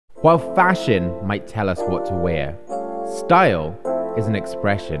While fashion might tell us what to wear, style is an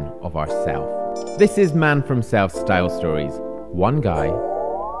expression of ourself. This is Man from Self Style Stories. One guy,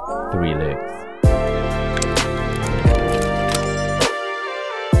 three looks.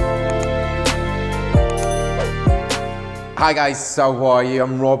 Hi guys, how are you?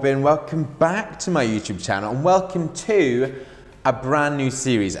 I'm Robin. Welcome back to my YouTube channel and welcome to a brand new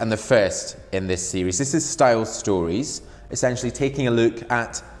series and the first in this series. This is Style Stories, essentially taking a look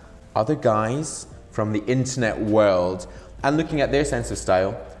at other guys from the internet world and looking at their sense of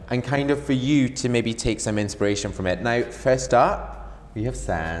style and kind of for you to maybe take some inspiration from it. Now, first up, we have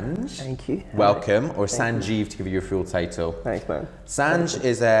Sanj. Thank you. Welcome, or Sanjeev to give you your full title. Thanks, man. Sanj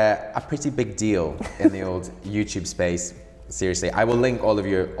is a pretty big deal in the old YouTube space. Seriously, I will link all of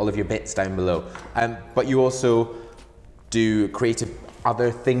your bits down below. But you also do creative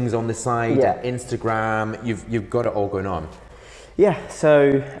other things on the side, Instagram. You've got it all going on. Yeah,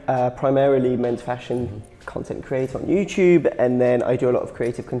 so primarily men's fashion content creator on YouTube, and then I do a lot of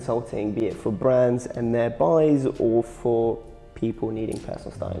creative consulting, be it for brands and their buys or for people needing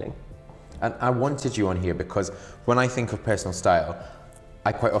personal styling. And I wanted you on here because when I think of personal style,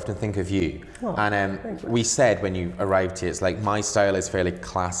 I quite often think of you. Oh, and we said when you arrived here, it's like my style is fairly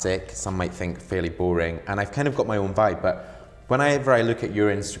classic, some might think fairly boring, and I've kind of got my own vibe, but whenever I look at your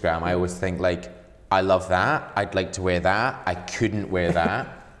Instagram, I always think like, I love that, I'd like to wear that, I couldn't wear that.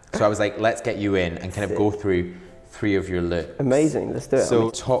 So I was like, let's get you in and kind of go through three of your looks. Amazing, let's do it. So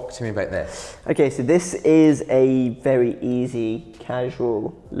talk to me about this. Okay, so this is a very easy,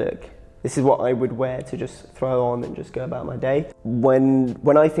 casual look. This is what I would wear to just throw on and just go about my day.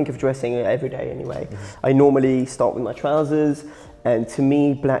 When I think of dressing every day anyway, I normally start with my trousers, and to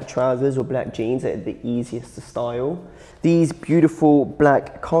me, black trousers or black jeans are the easiest to style. These beautiful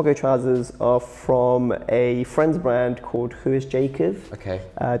black cargo trousers are from a friend's brand called WhoIsJacov. Okay.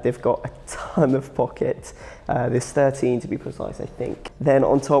 They've got a ton of pockets. There's 13 to be precise, I think. Then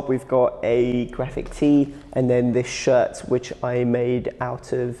on top we've got a graphic tee, and then this shirt which I made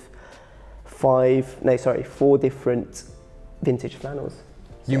out of 4 different vintage flannels.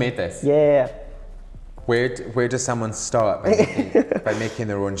 You made this? Yeah. Where does someone start by making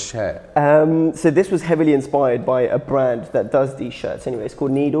their own shirt? So this was heavily inspired by a brand that does these shirts anyway. It's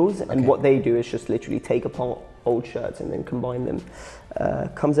called Needles, and what they do is just literally take apart old shirts and then combine them.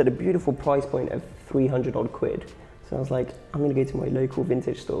 Comes at a beautiful price point of 300 odd quid. So I was like, I'm gonna go to my local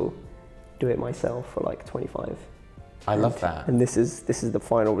vintage store, do it myself for like 25. I love that. And this is the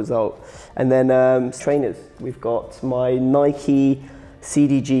final result. And then trainers, we've got my Nike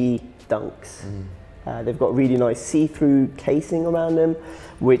CDG Dunks. They've got really nice see-through casing around them,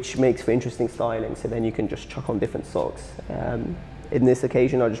 which makes for interesting styling. So then you can just chuck on different socks. In this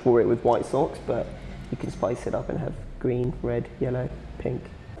occasion, I just wore it with white socks, but you can spice it up and have green, red, yellow, pink.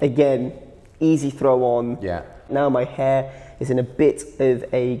 Again, easy throw on. Yeah. Now my hair is in a bit of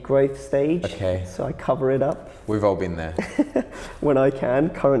a growth stage. Okay. So I cover it up. We've all been there. When I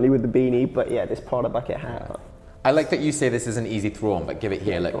can, currently with the beanie, but yeah, this Prada bucket hat. I like that you say this is an easy throw on, but give it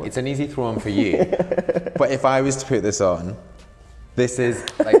here. Look, it's an easy throw on for you. But if I was to put this on, this is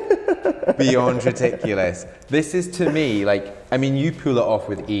like beyond ridiculous. This is to me like, I mean, you pull it off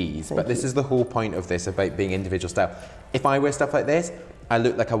with ease, but this is the whole point of this about being individual style. If I wear stuff like this, I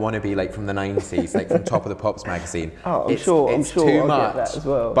look like I want to be like from the 90s, like from Top of the Pops magazine. Oh, I'm sure too I'll much, get that as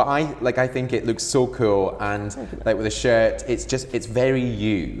well. But I think it looks so cool, and like with a shirt, it's very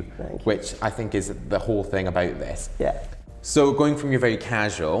you, which I think is the whole thing about this. Yeah. So going from your very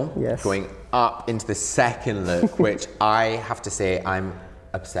casual, going up into the second look, which I have to say I'm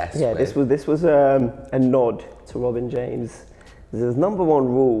obsessed with. Yeah, this was a nod to Robin James. There's number one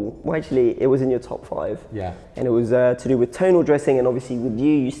rule, well actually it was in your top 5. Yeah. And it was to do with tonal dressing, and obviously with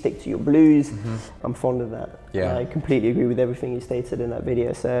you stick to your blues. I'm fond of that. Yeah. I completely agree with everything you stated in that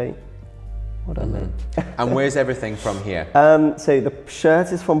video, so well done, man. And where's everything from here? So the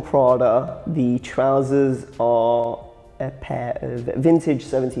shirt is from Prada, the trousers are a pair of vintage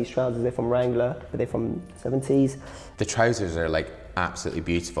 70s trousers. They're from Wrangler, but they're from 70s. The trousers are like absolutely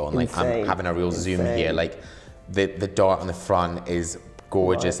beautiful, and like I'm having a real zoom here, like the dot on the front is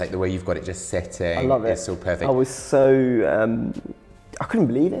gorgeous, like the way you've got it just sitting. I love it. It's so perfect. I was so, I couldn't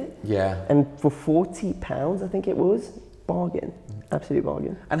believe it. Yeah. And for £40, I think it was, bargain, absolute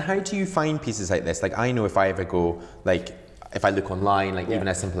bargain. And how do you find pieces like this? Like I know if I ever go, like if I look online, like even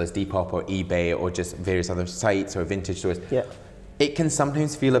as simple as Depop or eBay or just various other sites or vintage stores, it can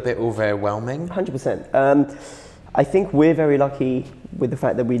sometimes feel a bit overwhelming. 100%. I think we're very lucky with the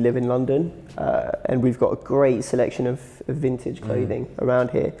fact that we live in London, and we've got a great selection of vintage clothing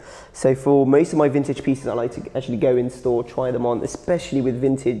around here. So for most of my vintage pieces, I like to actually go in store, try them on, especially with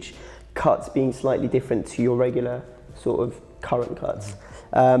vintage cuts being slightly different to your regular sort of current cuts.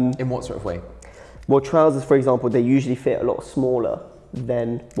 In what sort of way? Well, trousers, for example, they usually fit a lot smaller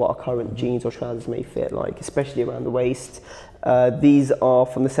than what our current jeans or trousers may fit like, especially around the waist. These are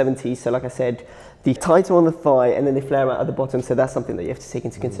from the 70s, so like I said, the tighter on the thigh and then they flare out at the bottom, so that's something that you have to take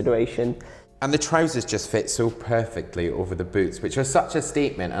into consideration. And the trousers just fit so perfectly over the boots, which are such a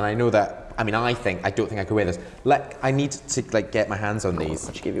statement. And I know that, I mean, I don't think I could wear this. I need to like get my hands on these.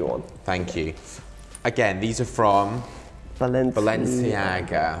 I'll just give you one. Thank you. Again, these are from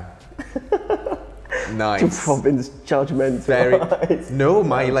Balenciaga. Nice. Robin's judgmental eyes. No,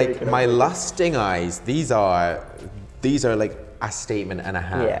 my lusting eyes. These are like a statement and a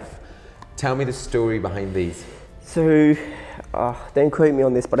half. Yeah. Tell me the story behind these. So, don't quote me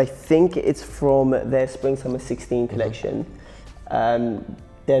on this, but I think it's from their Spring Summer 16 collection.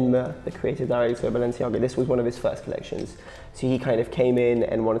 Denmer, the creative director of Balenciaga, this was one of his first collections. So he kind of came in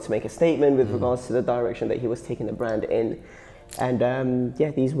and wanted to make a statement with regards to the direction that he was taking the brand in. And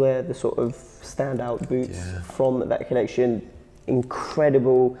yeah, these were the sort of standout boots from that collection.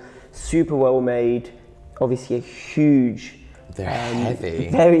 Incredible, super well made, obviously a huge... They're heavy.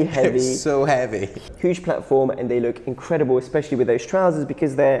 Very heavy. They're so heavy. Huge platform, and they look incredible, especially with those trousers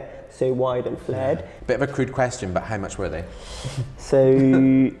because they're so wide and flared. Yeah. Bit of a crude question, but how much were they?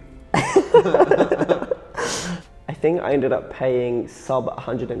 So, I think I ended up paying sub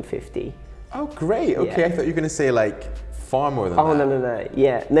 150. Oh, great. Okay, yeah. I thought you were going to say like far more than that. Oh, no.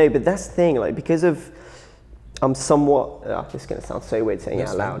 Yeah, no, but that's the thing, like because of, I'm somewhat, this is going to sound so weird saying it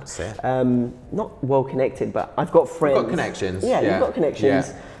out loud. Not well connected, but I've got friends. You've got connections. Yeah, you've got connections.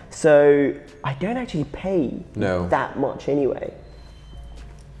 Yeah. So I don't actually pay that much anyway.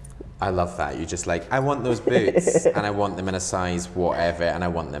 I love that. You're just like, I want those boots and I want them in a size whatever and I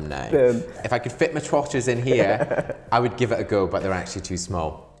want them now. Boom. If I could fit my trotters in here, I would give it a go, but they're actually too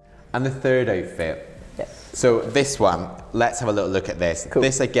small. And the third outfit. So this one, let's have a little look at this. Cool.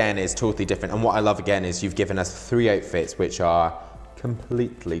 This again is totally different. And what I love again is you've given us 3 outfits which are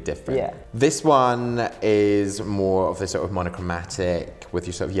completely different. Yeah. This one is more of the sort of monochromatic with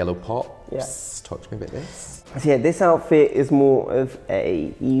your sort of yellow pops. Talk to me about this. So yeah, this outfit is more of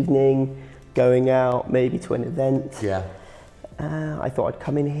a evening, going out, maybe to an event. Yeah. I thought I'd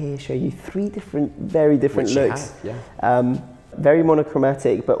come in here, show you 3 different, very different looks. Yeah. Very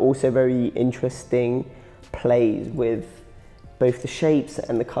monochromatic, but also very interesting plays with both the shapes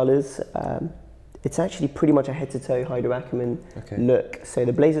and the colours. It's actually pretty much a head-to-toe Haider Ackermann look. So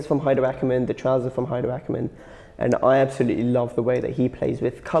the blazer's from Haider Ackermann, the trousers from Haider Ackermann, and I absolutely love the way that he plays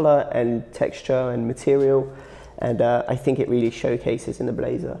with colour and texture and material, and I think it really showcases in the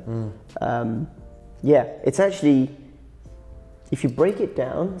blazer. Yeah, it's actually, if you break it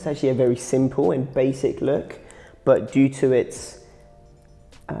down, it's actually a very simple and basic look, but due to its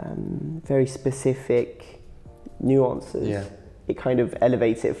very specific nuances, it kind of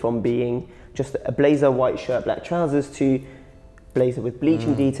elevates it from being just a blazer, white shirt, black trousers to blazer with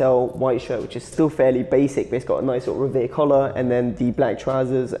bleaching detail, white shirt, which is still fairly basic, but it's got a nice sort of revere collar, and then the black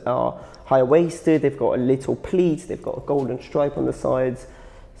trousers are higher waisted, they've got a little pleat, they've got a golden stripe on the sides.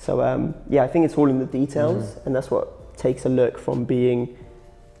 So yeah, I think it's all in the details, and that's what takes a look from being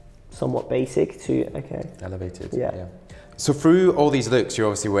somewhat basic to, elevated. Yeah. So through all these looks, you're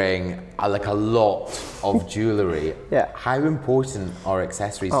obviously wearing like a lot of jewellery. Yeah. How important are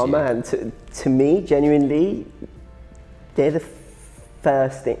accessories to you? Oh man, to me, genuinely, they're the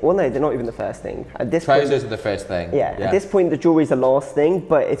first thing. Well, no, they're not even the first thing. At this point, trousers are the first thing. Yeah, at this point, the jewellery's the last thing,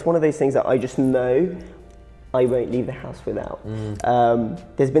 but it's one of those things that I just know I won't leave the house without.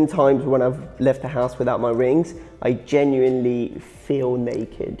 There's been times when I've left the house without my rings, I genuinely feel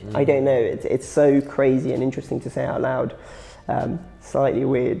naked. I don't know, it's so crazy and interesting to say out loud. Slightly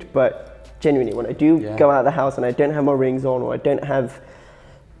weird, but genuinely when I do go out of the house and I don't have my rings on, or I don't have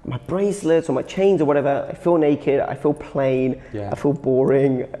my bracelets or my chains or whatever, I feel naked, I feel plain, I feel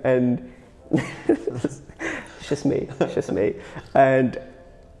boring, and it's just me, And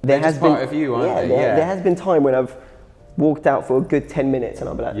there has been part of you, aren't they? There has been time when I've walked out for a good 10 minutes and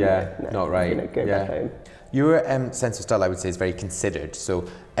I'll be like, not right. I'm gonna go back home. Your sense of style, I would say, is very considered. So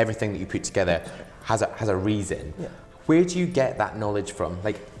everything that you put together has a reason. Where do you get that knowledge from?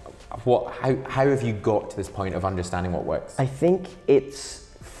 Like, how have you got to this point of understanding what works? I think it's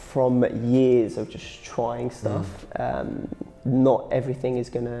from years of just trying stuff. Not everything is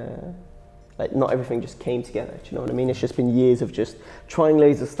gonna, like, not everything just came together, do you know what I mean? It's just been years of just trying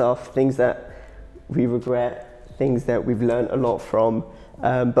loads of stuff, things that we regret, things that we've learned a lot from.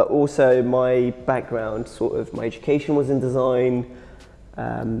 But also my background, sort of my education was in design.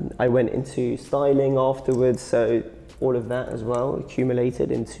 I went into styling afterwards, so all of that as well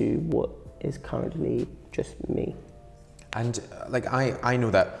accumulated into what is currently just me. And like I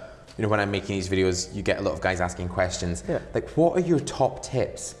know that, you know, when I'm making these videos, you get a lot of guys asking questions. Yeah. Like, what are your top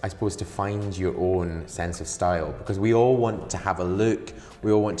tips, I suppose, to find your own sense of style? Because we all want to have a look,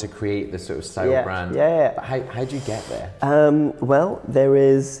 we all want to create this sort of style brand. Yeah. But how do you get there? Well, there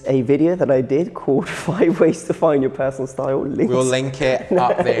is a video that I did called 5 Ways to Find Your Personal Style. Links. We'll link it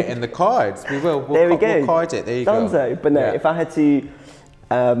up there in the cards. We will. We'll card it. There you go. Dunzo. But no, if I had to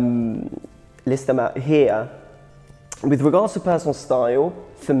list them out here, with regards to personal style,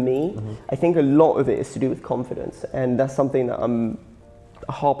 for me, I think a lot of it is to do with confidence, and that's something that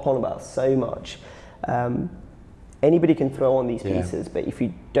I harp on about so much. Anybody can throw on these pieces, but if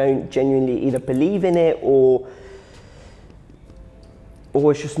you don't genuinely either believe in it or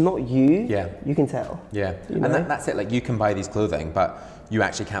it's just not you, you can tell. Yeah, you know? And that's it. Like, you can buy these clothing, but you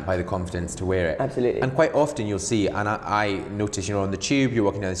actually can't buy the confidence to wear it. Absolutely. And quite often you'll see, and I notice, you know, on the tube, you're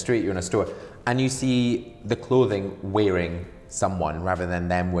walking down the street, you're in a store, and you see the clothing wearing someone rather than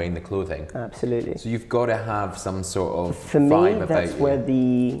them wearing the clothing. Absolutely. So you've got to have some sort of For vibe me, about that's where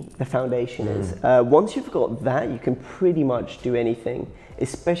the foundation is. Once you've got that, you can pretty much do anything,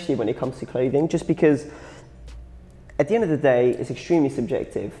 especially when it comes to clothing, just because at the end of the day, it's extremely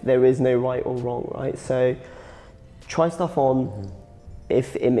subjective. There is no right or wrong, right? So try stuff on.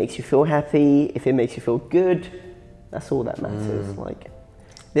 If it makes you feel happy, if it makes you feel good, that's all that matters. Like,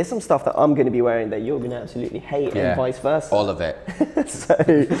 there's some stuff that I'm going to be wearing that you're going to absolutely hate, and vice versa. All of it. So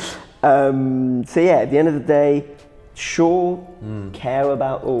yeah, at the end of the day, sure, care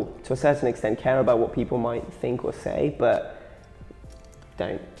about, or to a certain extent, care about what people might think or say, but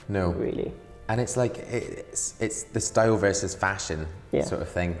don't really. And it's like, it's the style versus fashion sort of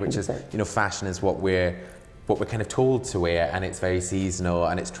thing, which 100%. Is, you know, fashion is what we're kind of told to wear, and it's very seasonal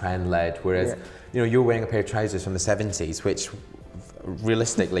and it's trend led, whereas, you know, you're wearing a pair of trousers from the 70s, which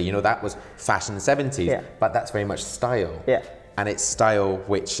realistically, you know, that was fashion in the 70s, but that's very much style. And it's style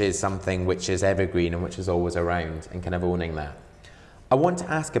which is something which is evergreen and which is always around, and kind of owning that. I want to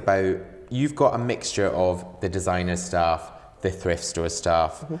ask about, you've got a mixture of the designer stuff, the thrift store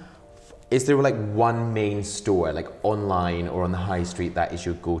stuff. Is there like one main store, like online or on the high street, that is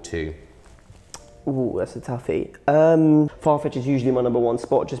your go-to? Ooh, that's a toughie. Farfetch is usually my #1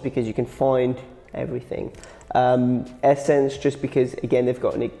 spot, just because you can find everything. Essence, just because, again, they've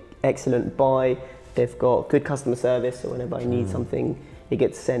got an excellent buy, they've got good customer service, so whenever I need something, it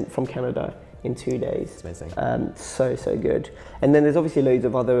gets sent from Canada in 2 days. It's amazing. So good. And then there's obviously loads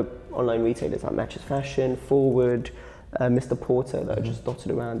of other online retailers like Matches Fashion, Forward, Mr. Porter, that are just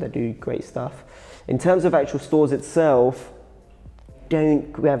dotted around, that do great stuff. In terms of actual stores itself,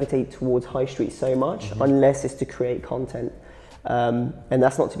 don't gravitate towards high street so much, unless it's to create content. And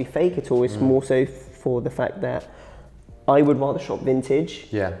that's not to be fake at all, it's more so for the fact that I would rather shop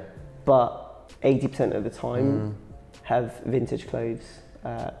vintage, but 80% of the time have vintage clothes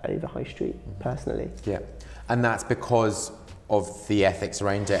over high street, personally. And that's because of the ethics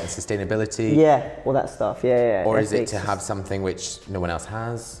around it and sustainability? All that stuff, Or ethics. is it to have something which no one else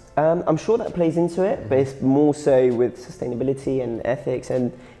has? I'm sure that plays into it, but it's more so with sustainability and ethics,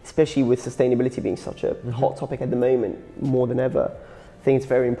 and especially with sustainability being such a hot topic at the moment, more than ever. I think it's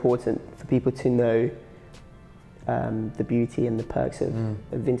very important for people to know the beauty and the perks of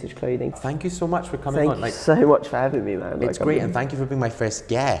vintage clothing. Thank you so much for coming on. Thank you so much for having me, man. It's great, and thank you for being my first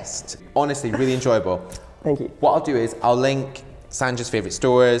guest. Honestly, really enjoyable. Thank you. What I'll do is, I'll link Sandra's favourite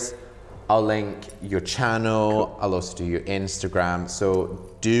stores, I'll link your channel, I'll also do your Instagram, so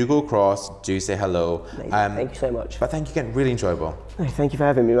do go across, do say hello. Thank you so much. But thank you again, really enjoyable. Thank you for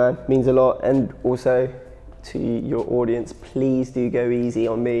having me, man. Means a lot. And also, to your audience, please do go easy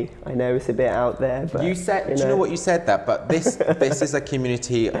on me. I know it's a bit out there, but you said, do you know what, you said that, but this is a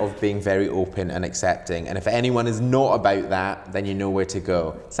community of being very open and accepting, and if anyone is not about that, then you know where to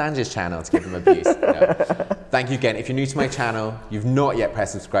go. Sandra's channel to give them abuse. Thank you again. If you're new to my channel, you've not yet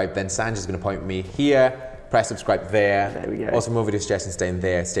pressed subscribe, then Sandra's going to point me here. Press subscribe there. There we go. Also, more video suggestions staying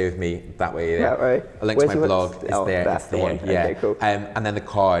there. Stay with me that way. That way. A link to my blog is there. That's the one. Okay, cool. And then the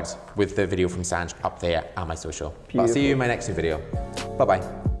card with the video from Sandro up there and my social. Beautiful. I'll see you in my next video. Bye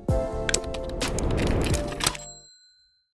bye.